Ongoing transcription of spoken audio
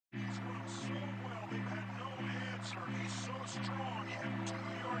strong. He had 2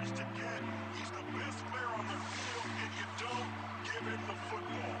 yards to get. He's the best player on the field, and you don't give him the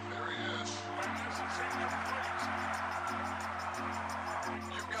football. There he is. Pass is incomplete.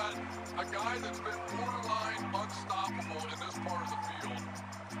 You've got a guy that's been borderline unstoppable in this part of the field.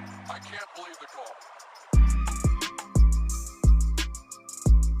 I can't believe the call.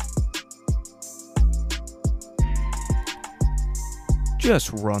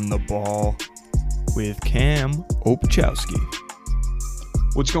 Just run the ball with Cam Opachowski.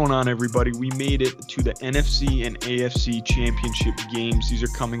 What's going on, everybody? We made it to the NFC and AFC championship games. These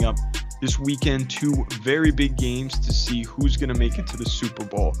are coming up this weekend. Two very big games to see who's going to make it to the Super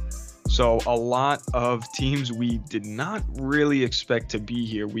Bowl. So a lot of teams we did not really expect to be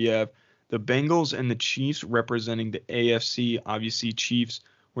here. We have the Bengals and the Chiefs representing the AFC. Obviously, Chiefs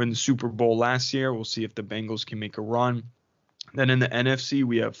were in the Super Bowl last year. We'll see if the Bengals can make a run. Then in the NFC,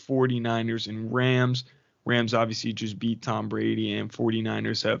 we have 49ers and Rams. Rams obviously just beat Tom Brady, and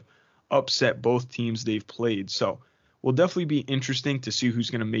 49ers have upset both teams they've played. So will definitely be interesting to see who's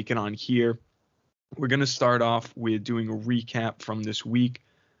going to make it on here. We're going to start off with doing a recap from this week.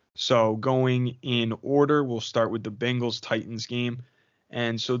 So going in order, we'll start with the Bengals-Titans game.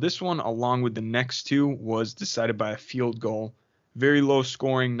 And so this one, along with the next two, was decided by a field goal. Very low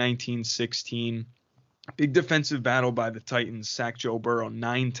scoring, 19-16. Big defensive battle by the Titans, sacked Joe Burrow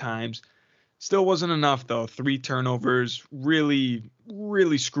 9 times. Still wasn't enough, though. 3 turnovers really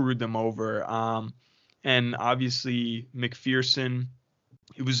screwed them over. And obviously, McPherson,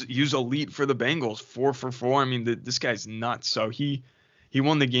 he was elite for the Bengals, 4 for 4. I mean, this guy's nuts. So he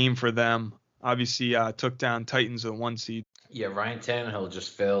won the game for them. Obviously, took down Titans at 1 seed. Yeah, Ryan Tannehill just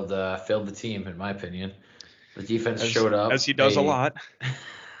failed the team, in my opinion. The defense showed up. As he does a lot.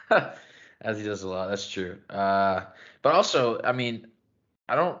 As he does a lot, that's true. But also, I mean,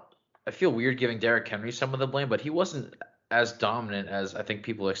 I feel weird giving Derrick Henry some of the blame, but he wasn't as dominant as I think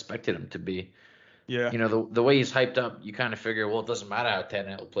people expected him to be. Yeah. You know, the way he's hyped up, you kind of figure, well, it doesn't matter how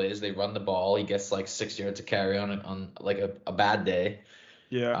Tannehill plays. They run the ball. He gets like 6 yards to carry on like a bad day.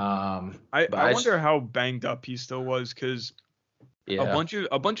 Yeah. I wonder how banged up he still was, because a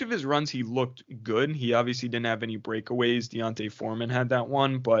bunch of his runs he looked good. He obviously didn't have any breakaways. Deontay Foreman had that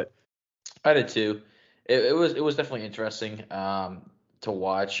one, but I did too. It was definitely interesting to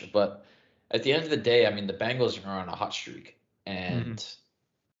watch, but at the end of the day, I mean, the Bengals are on a hot streak, and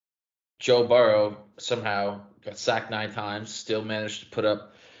Joe Burrow somehow got sacked 9 times, still managed to put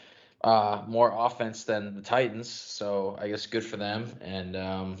up more offense than the Titans. So I guess good for them, and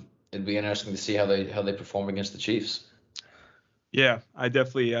it'd be interesting to see how they perform against the Chiefs. Yeah, I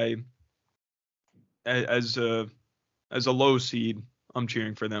definitely as a low seed, I'm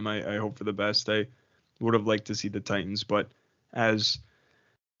cheering for them. I hope for the best. I would have liked to see the Titans, but as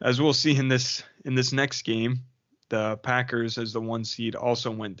we'll see in this next game, the Packers as the 1 seed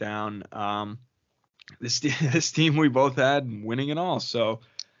also went down. This team we both had winning it all. So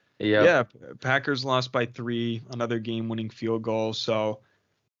yeah, Packers lost by 3, another game-winning field goal. So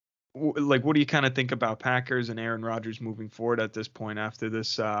like, what do you kind of think about Packers and Aaron Rodgers moving forward at this point after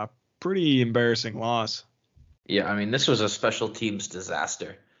this pretty embarrassing loss? Yeah, I mean, this was a special teams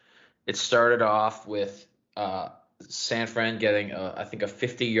disaster. It started off with San Fran getting, I think, a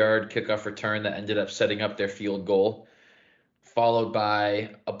 50-yard kickoff return that ended up setting up their field goal, followed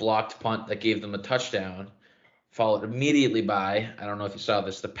by a blocked punt that gave them a touchdown, followed immediately by, I don't know if you saw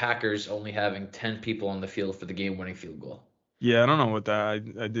this, the Packers only having 10 people on the field for the game-winning field goal. Yeah, I don't know what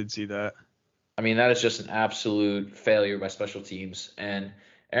that. I did see that. I mean, that is just an absolute failure by special teams. And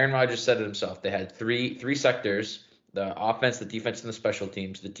Aaron Rodgers said it himself. They had three sectors: the offense, the defense, and the special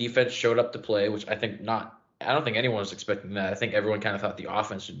teams. The defense showed up to play, which I don't think anyone was expecting that. I think everyone kind of thought the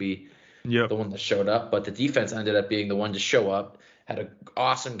offense would be the one that showed up, but the defense ended up being the one to show up. Had an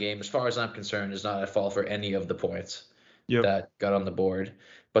awesome game. As far as I'm concerned, is not at fault for any of the points that got on the board.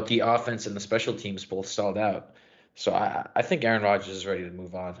 But the offense and the special teams both stalled out. So I think Aaron Rodgers is ready to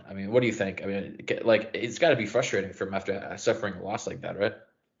move on. I mean, what do you think? I mean, like, it's got to be frustrating for him after suffering a loss like that, right?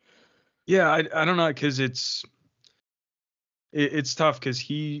 Yeah, I don't know, because it's tough, because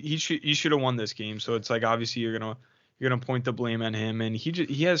he should have won this game. So it's like, obviously you're gonna point the blame on him, and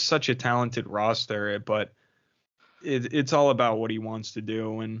he has such a talented roster, but it's all about what he wants to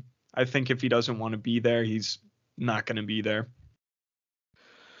do. And I think if he doesn't want to be there, he's not going to be there.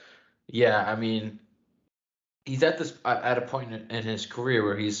 Yeah, I mean, he's at a point in his career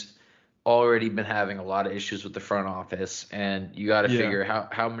where he's already been having a lot of issues with the front office, and you got to figure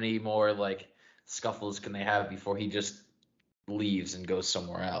how many more like scuffles can they have before he just leaves and goes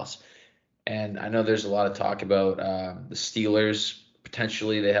somewhere else. And I know there's a lot of talk about the Steelers.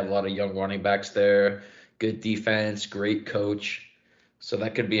 Potentially, they have a lot of young running backs there. good defense, great coach. So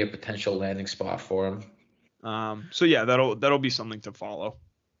that could be a potential landing spot for him. So yeah, that'll be something to follow.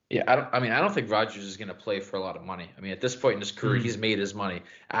 Yeah, I don't think Rodgers is going to play for a lot of money. I mean, at this point in his career, he's made his money.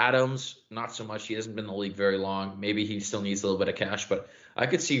 Adams, not so much. He hasn't been in the league very long. Maybe he still needs a little bit of cash, but I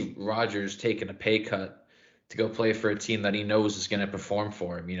could see Rodgers taking a pay cut to go play for a team that he knows is going to perform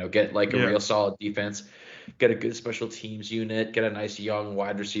for him. Get like a real solid defense, get a good special teams unit, get a nice young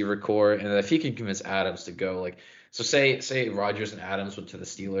wide receiver core, and if he can convince Adams to go, so say Rodgers and Adams went to the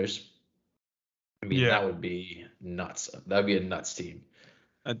Steelers. I mean, that would be nuts. That would be a nuts team.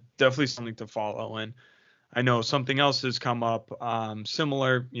 Definitely something to follow. And I know something else has come up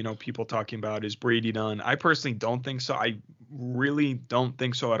similar, people talking about, is Brady done? I personally don't think so. I really don't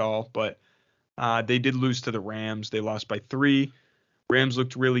think so at all. But they did lose to the Rams. They lost by 3. Rams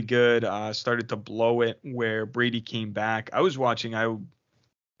looked really good, started to blow it where Brady came back. I was watching. I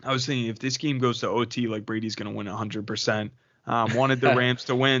was thinking if this game goes to OT, like Brady's going to win 100%. Wanted the Rams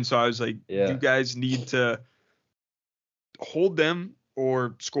to win. So I was like, you guys need to hold them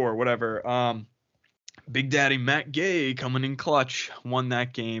or score, whatever. Big Daddy Matt Gay coming in clutch, won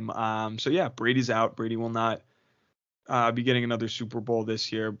that game. So yeah, Brady's out. Brady will not be getting another Super Bowl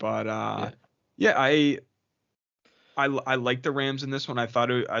this year. But I like the Rams in this one. I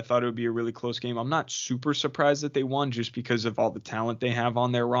thought it would be a really close game. I'm not super surprised that they won just because of all the talent they have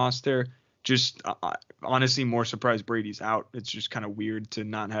on their roster. Just honestly more surprised Brady's out. It's just kind of weird to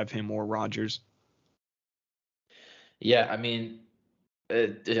not have him or Rodgers. Yeah, I mean,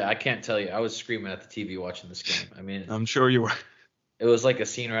 I can't tell you. I was screaming at the TV watching this game. I mean, I'm sure you were. It was like a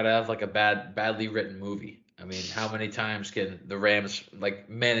scene right out of like a badly written movie. I mean, how many times can the Rams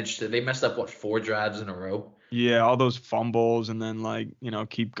manage to? They messed up 4 drives in a row. Yeah, all those fumbles, and then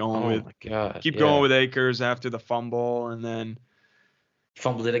keep going going with Akers after the fumble, and then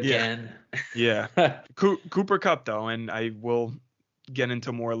fumbled it again. Yeah. Cooper Kupp though, and I will get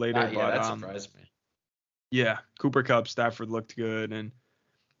into more later. But that surprised me. Yeah, Cooper Kupp, Stafford looked good, and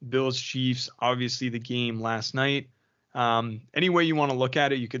Bills Chiefs, obviously the game last night. Any way you want to look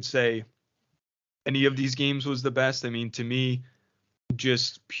at it, you could say any of these games was the best. I mean, to me,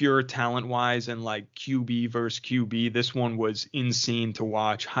 just pure talent wise and like QB versus QB, this one was insane to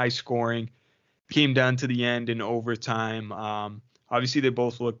watch. High scoring, came down to the end in overtime. Obviously they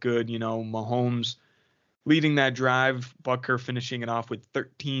both look good. Mahomes leading that drive, Butker finishing it off with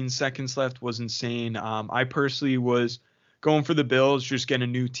 13 seconds left was insane. I personally was going for the Bills, just get a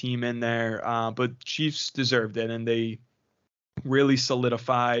new team in there. But Chiefs deserved it, and they really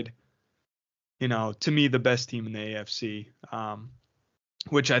solidified, to me, the best team in the AFC,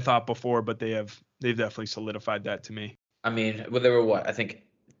 which I thought before, but they've definitely solidified that to me. I mean, well, there were I think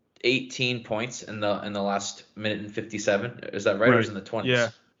 18 points in the last minute and 57. Is that right? Or was it in the 20s? Yeah.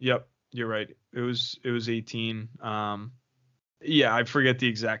 Yep. You're right. It was 18. Yeah, I forget the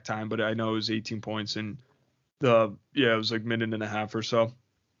exact time, but I know it was 18 points, and it was like minute and a half or so.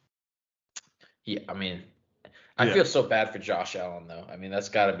 Yeah, I mean, I feel so bad for Josh Allen though. I mean, that's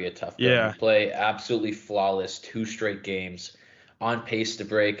got to be a tough game. Yeah. Play absolutely flawless 2 straight games, on pace to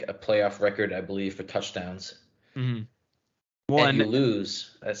break a playoff record, I believe, for touchdowns. Mm-hmm. Well, and you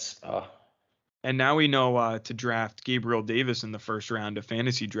lose. That's And now we know to draft Gabriel Davis in the first round of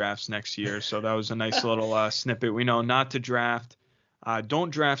fantasy drafts next year. So that was a nice little snippet. We know not to draft. Don't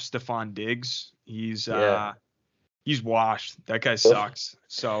draft Stephon Diggs. He's washed. That guy sucks.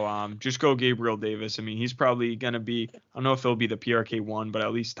 So just go Gabriel Davis. I mean, he's probably going to be, I don't know if he'll be the PRK1, but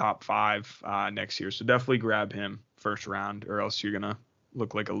at least top 5 next year. So definitely grab him first round, or else you're going to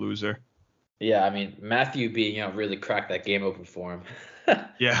look like a loser. Yeah, I mean, Matthew being out really cracked that game open for him.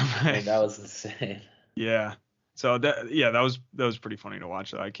 Yeah, I mean, that was insane. Yeah. So that was pretty funny to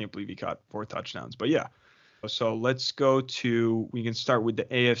watch. I can't believe he caught 4 touchdowns. But yeah. So we can start with the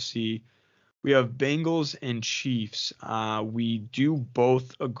AFC. We have Bengals and Chiefs. We do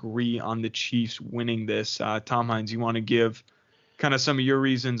both agree on the Chiefs winning this. Tom Hines, you want to give kind of some of your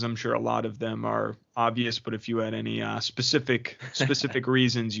reasons? I'm sure a lot of them are obvious, but if you had any specific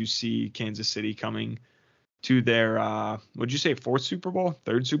reasons you see Kansas City coming to their, what'd you say, 4th Super Bowl?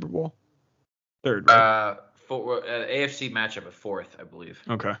 3rd Super Bowl? 3rd, right? AFC matchup at 4th, I believe.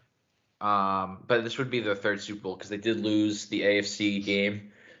 Okay. But this would be their 3rd Super Bowl because they did lose the AFC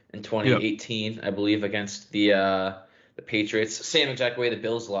game in 2018, I believe, against the Patriots. Same exact way the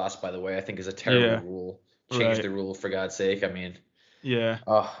Bills lost, by the way. I think is a terrible rule. Change the rule, for God's sake. I mean,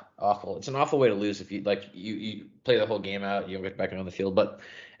 awful. It's an awful way to lose if you you play the whole game out, you don't get back on the field. But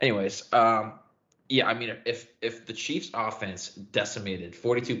anyways, I mean, if the Chiefs offense decimated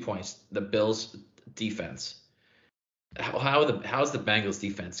 42 points, the Bills defense how's the Bengals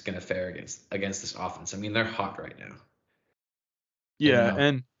defense going to fare against this offense? I mean, they're hot right now. And Yeah,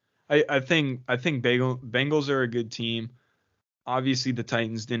 and I think Bengals are a good team. Obviously, the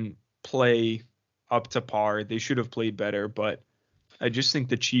Titans didn't play up to par. They should have played better, but I just think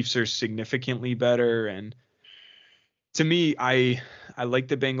the Chiefs are significantly better. And to me, I like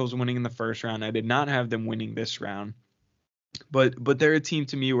the Bengals winning in the first round. I did not have them winning this round, but they're a team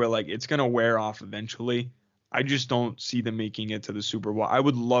to me where like it's gonna wear off eventually. I just don't see them making it to the Super Bowl. I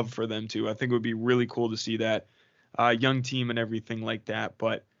would love for them to. I think it would be really cool to see that young team and everything like that.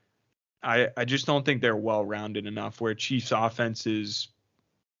 But I just don't think they're well rounded enough. Where Chiefs offense is,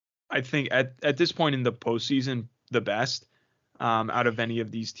 I think at this point in the postseason, the best out of any of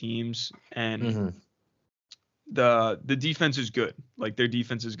these teams. And hmm the defense is good. Like their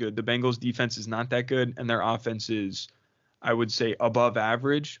defense is good. The Bengals defense is not that good, and their offense is, I would say, above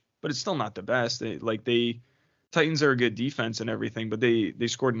average, but it's still not the best. They Titans are a good defense and everything, but they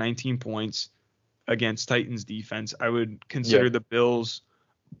scored 19 points against Titans defense. I would Yeah. consider the Bills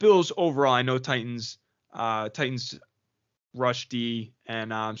overall. I know Titans rush D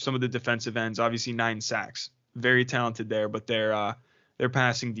and some of the defensive ends, obviously 9 sacks, very talented there, but their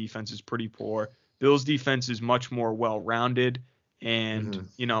passing defense is pretty poor. Bills defense is much more well-rounded, and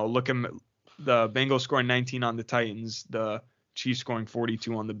hmm look at the Bengals scoring 19 on the Titans, the Chiefs scoring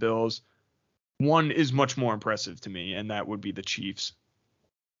 42 on the Bills. One is much more impressive to me, and that would be the Chiefs.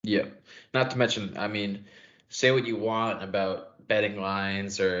 Yeah. Not to mention, I mean, say what you want about betting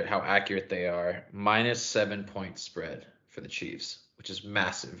lines or how accurate they are. -7 point spread for the Chiefs, which is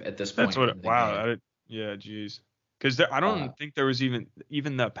massive at this That's point what. in the game. Wow. Yeah. Geez. Because I Uh, don't think there was even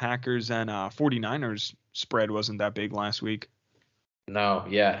the Packers and 49ers spread wasn't that big last week. no,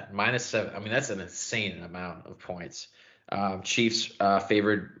 yeah, -7. I mean, that's an insane amount of points. Chiefs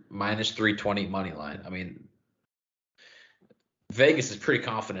favored -320 money line. I mean, Vegas is pretty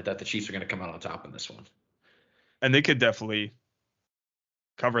confident that the Chiefs are going to come out on top in this one. And they could definitely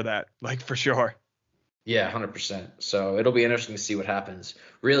cover that, like for sure. Yeah, 100%. So it'll be interesting to see what happens.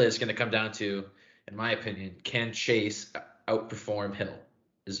 Really, it's going to come down to, in my opinion, can Chase outperform Hill?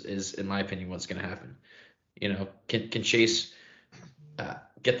 Is in my opinion what's going to happen. Can Chase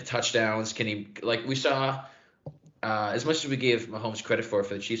get the touchdowns? Can he, like we saw, as much as we gave Mahomes credit for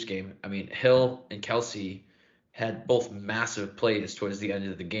the Chiefs game? I mean, Hill and Kelsey had both massive plays towards the end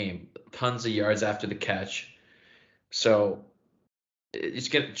of the game, tons of yards after the catch. So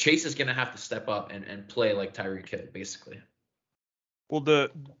Chase is gonna have to step up and play like Tyreek Hill, basically. Well, the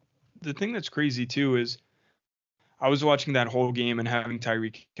thing that's crazy too is I was watching that whole game and having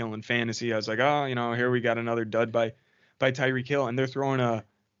Tyreek Hill in fantasy. I was like, oh, here we got another dud by Tyreek Hill, and they're throwing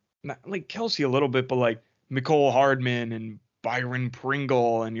not like Kelsey a little bit, but like Nicole Hardman and Byron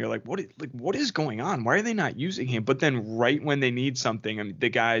Pringle, and you're like, what is going on? Why are they not using him? But then right when they need something, I mean, the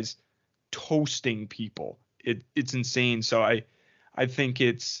guy's toasting people. It's insane. So I think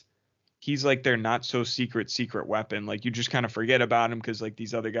he's like their not so secret weapon. Like you just kind of forget about him because like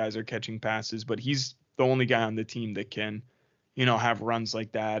these other guys are catching passes, but he's the only guy on the team that can, have runs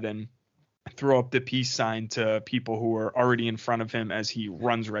like that and throw up the peace sign to people who are already in front of him as he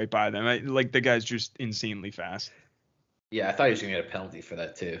runs right by them. Like the guy's just insanely fast. Yeah, I thought he was gonna get a penalty for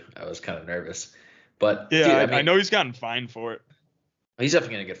that too. I was kind of nervous, but Yeah, dude, I I mean, know he's gotten fined for it. he's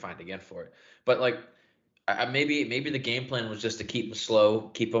definitely gonna get fined again for it. But like, maybe the game plan was just to keep him slow,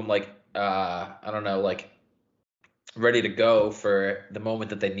 keep him like I don't know, like ready to go for the moment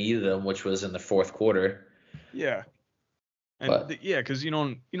that they needed him, which was in the fourth quarter. Yeah, and But yeah, because you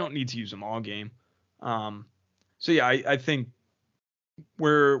don't need to use them all game. Um, so yeah, I think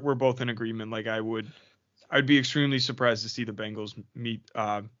we're both in agreement. Like I'd be extremely surprised to see the Bengals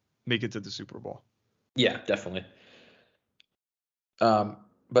make it to the Super Bowl. yeah, definitely. Um,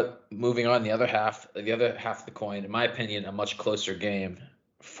 but moving on, the other half of the coin, in my opinion, a much closer game,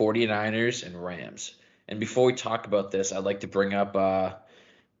 49ers and Rams. And before we talk about this, I'd like to bring up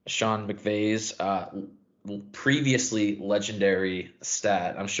Sean McVay's previously legendary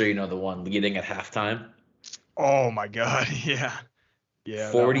stat. I'm sure you know the one leading at halftime. Oh my God, yeah,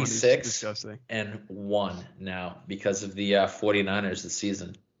 yeah, that one is 46 disgusting. and 1 now because of the 49ers this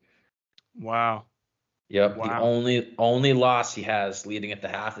season. Wow, Yep, the wow. only loss he has leading at the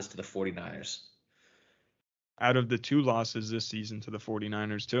half is to the 49ers. Out of the 2 losses this season to the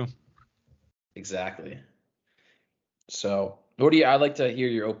 49ers too. Exactly. So, I'd like to hear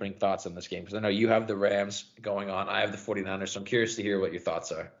your opening thoughts on this game because I know you have the Rams going on. I have the 49ers, so I'm curious to hear what your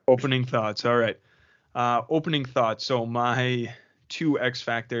thoughts are. Opening thoughts. All right. Opening thoughts. So my two X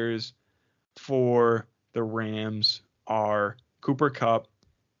factors for the Rams are Cooper Kupp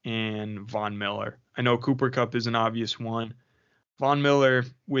and Von Miller. I know Cooper Kupp is an obvious one. Von Miller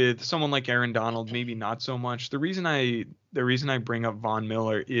with someone like Aaron Donald, maybe not so much. The reason I bring up Von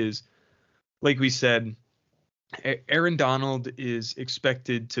Miller is, like we said, Aaron Donald is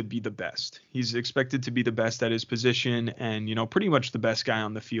expected to be the best. He's expected to be the best at his position and, pretty much the best guy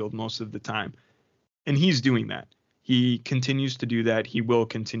on the field most of the time. And he's doing that. He continues to do that. He will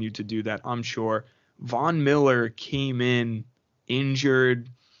continue to do that, I'm sure. Von Miller came in injured,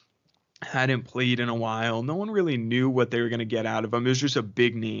 hadn't played in a while. No one really knew what they were going to get out of him. It was just a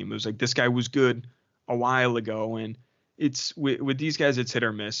big name. It was like this guy was good a while ago, and it's with these guys, it's hit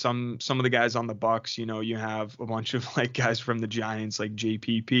or miss. Some of the guys on the Bucks, you have a bunch of like guys from the Giants like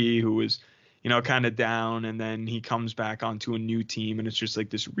JPP who was, kind of down, and then he comes back onto a new team, and it's just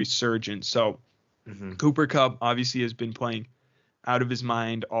like this resurgence. So Cooper Kupp obviously has been playing out of his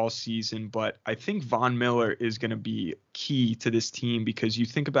mind all season, but I think Von Miller is going to be key to this team because you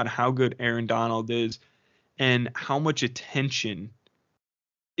think about how good Aaron Donald is and how much attention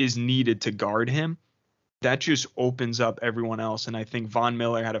is needed to guard him. That just opens up everyone else. And I think Von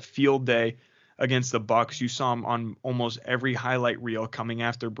Miller had a field day against the Bucks. You saw him on almost every highlight reel coming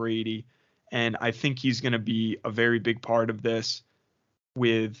after Brady. And I think he's going to be a very big part of this,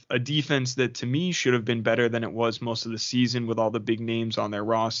 with a defense that to me should have been better than it was most of the season with all the big names on their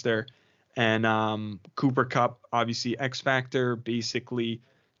roster. And Cooper Kupp, obviously X factor, basically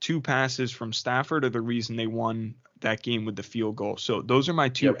 2 passes from Stafford are the reason they won that game with the field goal. So those are my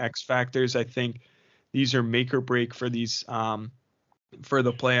 2 X factors. I think these are make or break for these for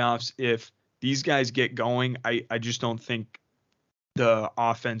the playoffs. If these guys get going, I just don't think the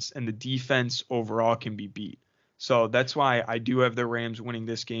offense and the defense overall can be beat. So that's why I do have the Rams winning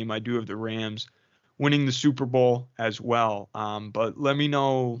this game. I do have the Rams winning the Super Bowl as well. But let me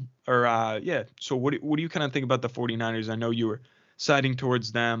know, so what do you kind of think about the 49ers? I know you were siding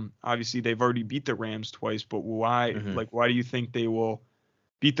towards them. Obviously, they've already beat the Rams twice, but why do you think they will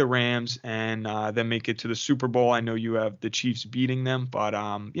beat the Rams and then make it to the Super Bowl? I know you have the Chiefs beating them, but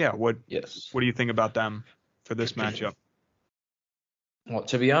what do you think about them for this matchup? Well,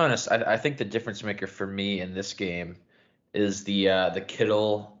 to be honest, I think the difference maker for me in this game is the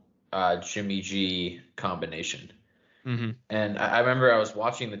Kittle Jimmy G combination. And I remember I was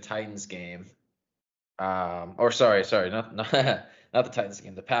watching the Titans game. Not the Titans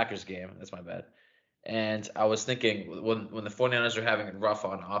game, the Packers game. That's my bad. And I was thinking when the 49ers are having it rough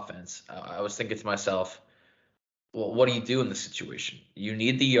on offense, I was thinking to myself, well, what do you do in this situation? You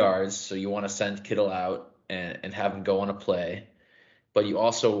need the yards, so you want to send Kittle out and have him go on a play. But you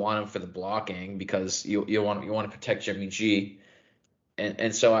also want him for the blocking because you want to protect Jimmy G.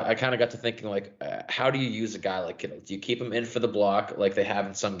 And so I kind of got to thinking, like, how do you use a guy like Kittle? Do you keep him in for the block like they have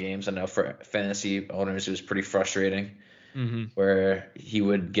in some games? I know for fantasy owners it was pretty frustrating, where he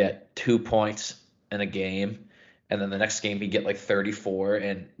would get 2 points in a game, and then the next game he'd get like 34.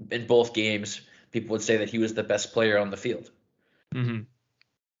 And in both games, people would say that he was the best player on the field.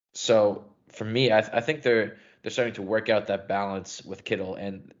 So for me, I think they're starting to work out that balance with Kittle,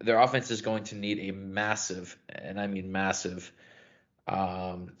 and their offense is going to need a massive, and I mean massive,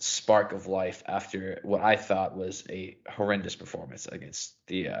 spark of life after what I thought was a horrendous performance against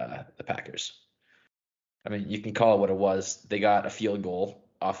the Packers. I mean, you can call it what it was. They got a field goal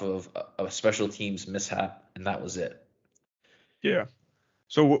off of a special teams mishap, and that was it. Yeah.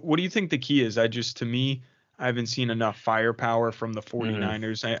 So what do you think the key is? To me, I haven't seen enough firepower from the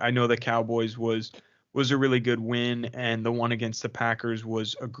 49ers. I know the Cowboys was a really good win, and the one against the Packers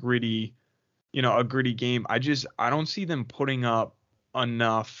was a gritty game. I don't see them putting up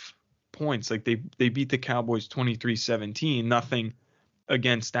enough points. Like they beat the Cowboys 23-17, nothing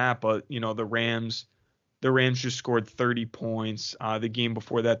against that, but the Rams just scored 30 points. The game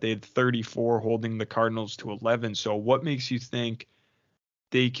before that they had 34, holding the Cardinals to 11. So what makes you think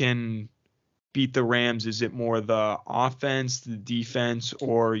they can beat the Rams? Is it more the offense, the defense,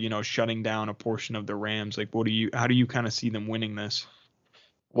 or shutting down a portion of the Rams? Like how do you kind of see them winning this?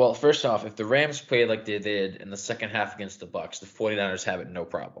 Well, first off, if the Rams played like they did in the second half against the Bucks, the 49ers have it no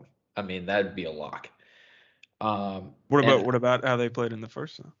problem. I mean, that'd be a lock. What about how they played in the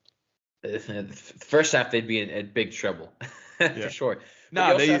first half? The first half they'd be in big trouble for sure.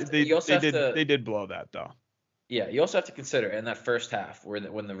 No, they did blow that though. Yeah, you also have to consider in that first half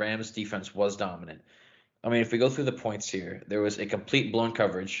when the Rams defense was dominant. I mean, if we go through the points here, there was a complete blown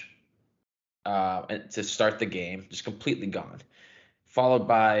coverage to start the game, just completely gone, followed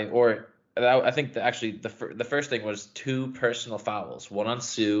by, I think the first thing was 2 personal fouls, one on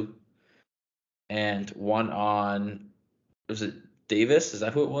Sue and one on, was it Davis? Is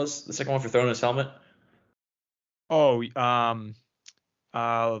that who it was? The second one for throwing his helmet? Oh,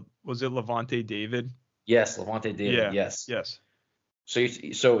 Was it Levante David? Yes, Levante David. Yeah. Yes. Yes.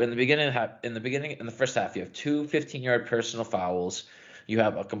 So in the first half, you have two 15-yard personal fouls. You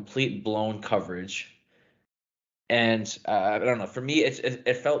have a complete blown coverage. And I don't know. For me,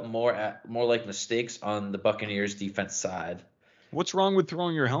 it felt more like mistakes on the Buccaneers defense side. What's wrong with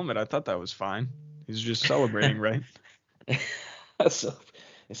throwing your helmet? I thought that was fine. He's just celebrating, right? So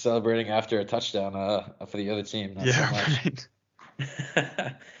he's celebrating after a touchdown for the other team, not so Yeah, much.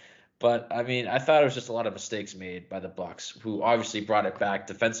 right. But I mean, I thought it was just a lot of mistakes made by the Bucks, who obviously brought it back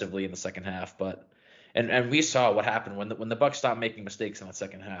defensively in the second half. But and we saw what happened when the Bucks stopped making mistakes in the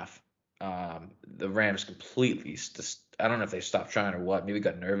second half. The Rams completely just, I don't know if they stopped trying or what, maybe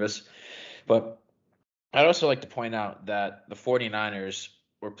got nervous. But I'd also like to point out that the 49ers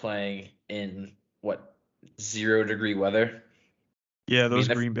were playing in 0-degree weather. Yeah, those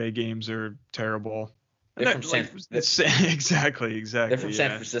Green Bay games are terrible. They're from exactly. They're from San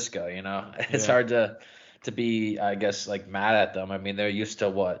Francisco, you know. It's hard to be, I guess, like mad at them. I mean, they're used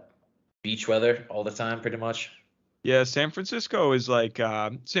to beach weather all the time, pretty much. Yeah, San Francisco is like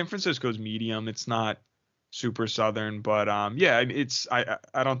San Francisco's medium. It's not super southern, but yeah, it's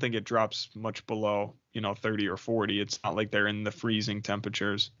I don't think it drops much below 30 or 40. It's not like they're in the freezing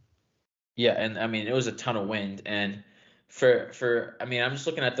temperatures. Yeah, and I mean it was a ton of wind, and for I mean I'm just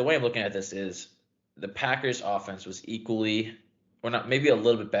looking at the way I'm looking at this is the Packers offense was equally, or not, maybe a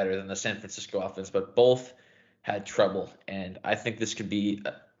little bit better than the San Francisco offense, but both had trouble, and I think this could be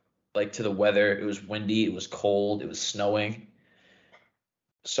like to the weather. It was windy, it was cold, it was snowing.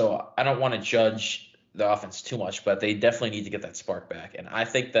 So I don't want to judge the offense too much, but they definitely need to get that spark back. And I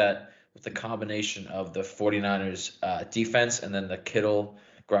think that with the combination of the 49ers defense and then the Kittle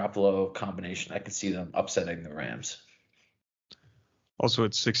Garoppolo combination, I could see them upsetting the Rams. Also,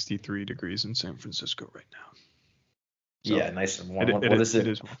 it's 63 degrees in San Francisco right now. So yeah, nice and warm. What is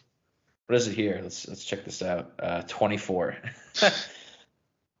it? What is it here? Let's check this out. 24.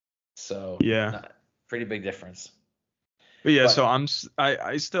 So yeah, pretty big difference. But yeah, so I'm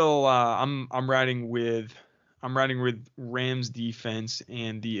riding with Rams defense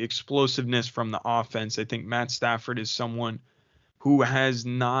and the explosiveness from the offense. I think Matt Stafford is someone who has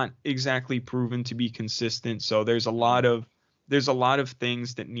not exactly proven to be consistent. So there's a lot of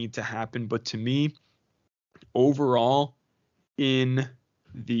things that need to happen. But to me, overall, in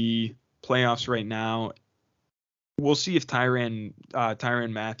the playoffs right now, we'll see if Tyrann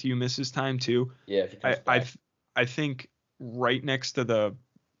Mathieu misses time too. Yeah, if he comes back. I think right next to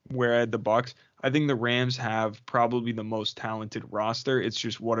where I had the Bucks, I think the Rams have probably the most talented roster. It's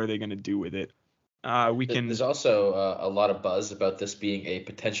just what are they going to do with it? There's also a lot of buzz about this being a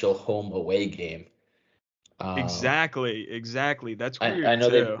potential home away game. Exactly. That's weird. I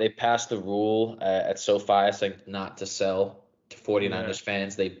know they passed the rule at SoFi saying not to sell to 49ers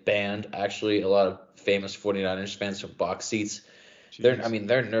fans. They banned actually a lot of famous 49ers fans from box seats. They're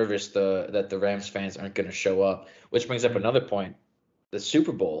nervous that the Rams fans aren't going to show up, which brings up another point. The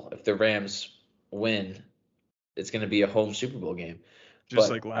Super Bowl, if the Rams win, it's going to be a home Super Bowl game.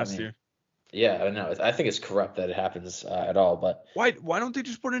 Like last year. Yeah, I know. I think it's corrupt that it happens at all, but why don't they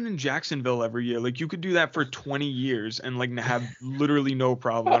just put it in Jacksonville every year? Like you could do that for 20 years and like have literally no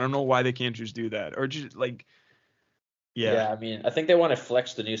problem. I don't know why they can't just do that, or just like Yeah, I mean, I think they want to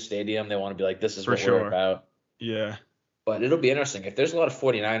flex the new stadium. They want to be like, this is what we're about. Yeah. But it'll be interesting. If there's a lot of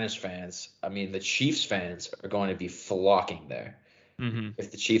 49ers fans, I mean, the Chiefs fans are going to be flocking there if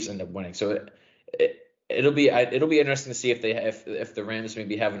the Chiefs end up winning. So it'll be interesting to see if the Rams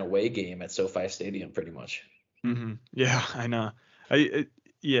maybe have an away game at SoFi Stadium, pretty much. Mm-hmm. Yeah, I know.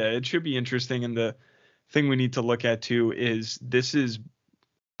 It should be interesting. And the thing we need to look at too is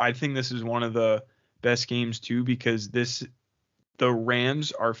I think this is one of the best games too, because the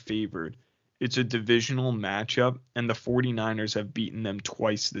Rams are favored. It's a divisional matchup, and the 49ers have beaten them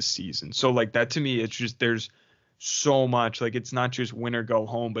twice this season. So like that to me, it's just there's so much, like it's not just win or go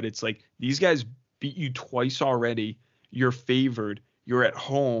home, but it's like these guys beat you twice already. You're favored. You're at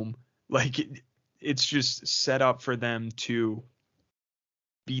home. Like it's just set up for them to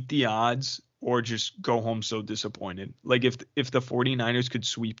beat the odds or just go home so disappointed. Like if the 49ers could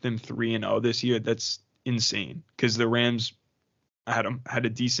sweep them 3-0 this year, that's insane, because the Rams had a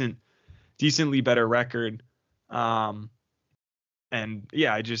decently better record. And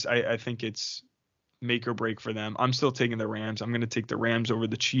yeah, I think it's make or break for them. I'm still taking the Rams. I'm going to take the Rams over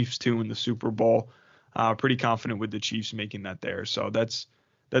the Chiefs too in the Super Bowl. Pretty confident with the Chiefs making that there. So that's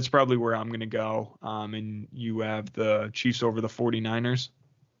probably where I'm going to go. And you have the Chiefs over the 49ers.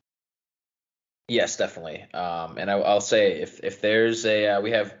 Yes, definitely. And I'll say if there's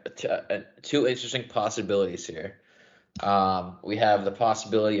we have two interesting possibilities here. We have the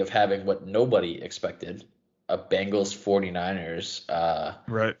possibility of having what nobody expected, a Bengals 49ers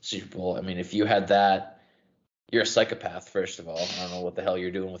Right. Super Bowl. I mean, if you had that, you're a psychopath, first of all. I don't know what the hell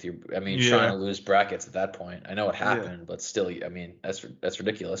you're doing with trying to lose brackets at that point. I know it happened, but still, I mean, that's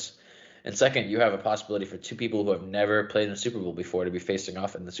ridiculous. And second, you have a possibility for two people who have never played in a Super Bowl before to be facing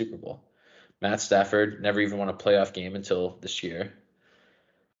off in the Super Bowl. Matt Stafford never even won a playoff game until this year.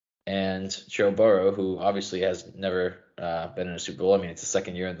 And Joe Burrow, who obviously has never been in a Super Bowl. I mean, it's the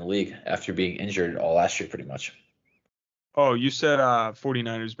second year in the league after being injured all last year pretty much. Oh, you said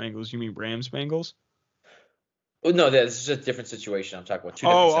 49ers Bengals. You mean Rams Bengals? Oh, no, this is a different situation. I'm talking about two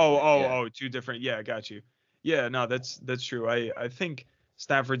different two different. Yeah, I got you. Yeah, no, that's true. I think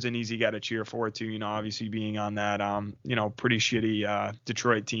Stafford's an easy guy to cheer for too. You know, obviously being on that pretty shitty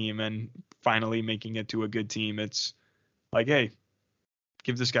Detroit team and finally making it to a good team. It's like, hey,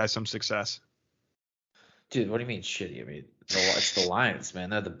 give this guy some success. Dude, what do you mean shitty? I mean, it's the Lions, man.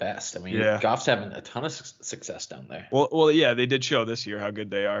 They're the best. I mean, yeah. Goff's having a ton of success down there. Well, yeah, they did show this year how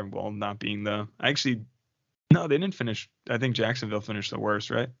good they are. Well, not being no, they didn't finish. I think Jacksonville finished the worst,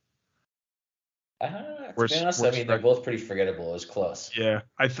 right? To be honest, I mean, they're both pretty forgettable. It was close. Yeah,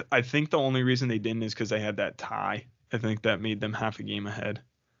 I think the only reason they didn't is because they had that tie. I think that made them half a game ahead.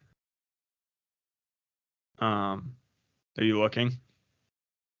 Are you looking?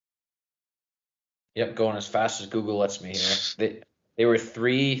 Yep, going as fast as Google lets me here. They were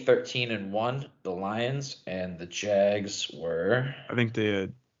 3-13-1, the Lions, and the Jags were. I think they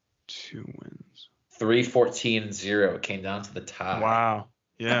had 2 wins. 3-14-0. It came down to the tie. Wow.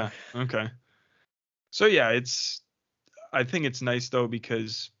 Yeah. Okay. So yeah, I think it's nice though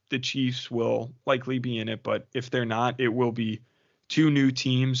because the Chiefs will likely be in it, but if they're not, it will be 2 new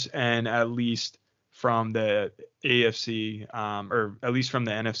teams, and at least from the AFC, or at least from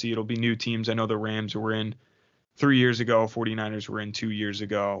the NFC, it'll be new teams. I know the Rams were in 3 years ago, 49ers were in 2 years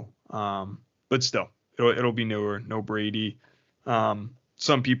ago, but still, it'll be newer. No Brady.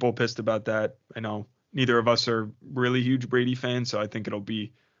 Some people pissed about that. I know neither of us are really huge Brady fans, so I think it'll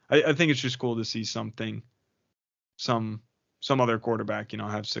be. I think it's just cool to see some other quarterback,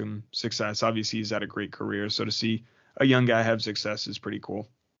 have some success. Obviously, he's had a great career, so to see a young guy have success is pretty cool.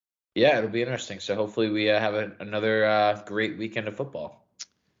 Yeah, it'll be interesting. So hopefully we have another great weekend of football.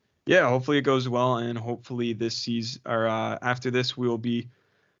 Yeah, hopefully it goes well, and hopefully this season or after this we will be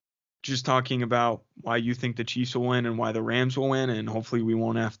just talking about why you think the Chiefs will win and why the Rams will win, and hopefully we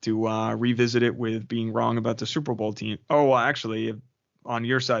won't have to revisit it with being wrong about the Super Bowl team. Oh, well, actually, on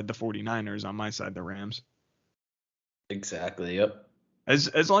your side, the 49ers, on my side, the Rams. Exactly, yep.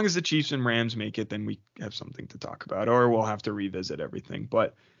 As long as the Chiefs and Rams make it, then we have something to talk about, or we'll have to revisit everything.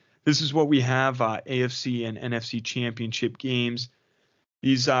 But this is what we have, AFC and NFC championship games.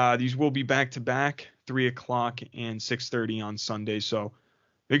 These will be back-to-back, 3 o'clock and 6:30 on Sunday, so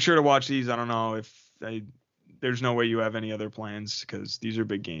make sure to watch these. I don't know if there's no way you have any other plans because these are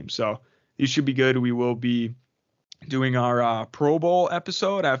big games. So these should be good. We will be doing our Pro Bowl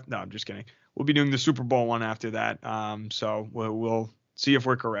episode. No, I'm just kidding. We'll be doing the Super Bowl one after that. So we'll see if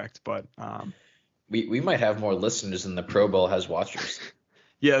we're correct. But we might have more listeners than the Pro Bowl has watchers.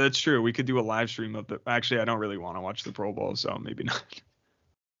 Yeah, that's true. We could do a live stream of it. Actually, I don't really want to watch the Pro Bowl, so maybe not.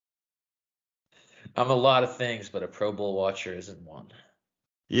 I'm a lot of things, but a Pro Bowl watcher isn't one.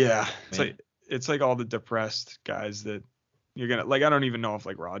 Yeah, it's like all the depressed guys that you're gonna like. I don't even know if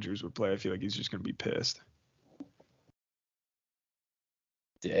like Rodgers would play. I feel like he's just gonna be pissed.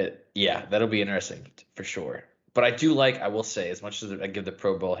 Yeah, that'll be interesting for sure. But I will say, as much as I give the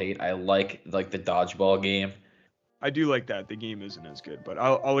Pro Bowl hate, I like the dodgeball game. I do like that. The game isn't as good, but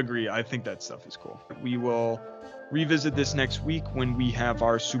I'll agree. I think that stuff is cool. We will revisit this next week when we have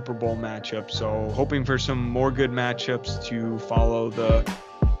our Super Bowl matchup. So hoping for some more good matchups to follow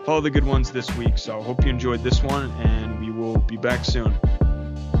the good ones this week. So hope you enjoyed this one, and we will be back soon.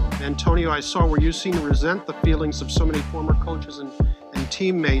 Antonio, I saw where you seem to resent the feelings of so many former coaches and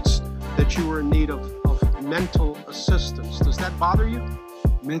teammates that you were in need of mental assistance. Does that bother you?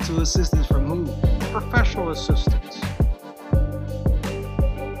 Mental assistance from who? Professional assistance.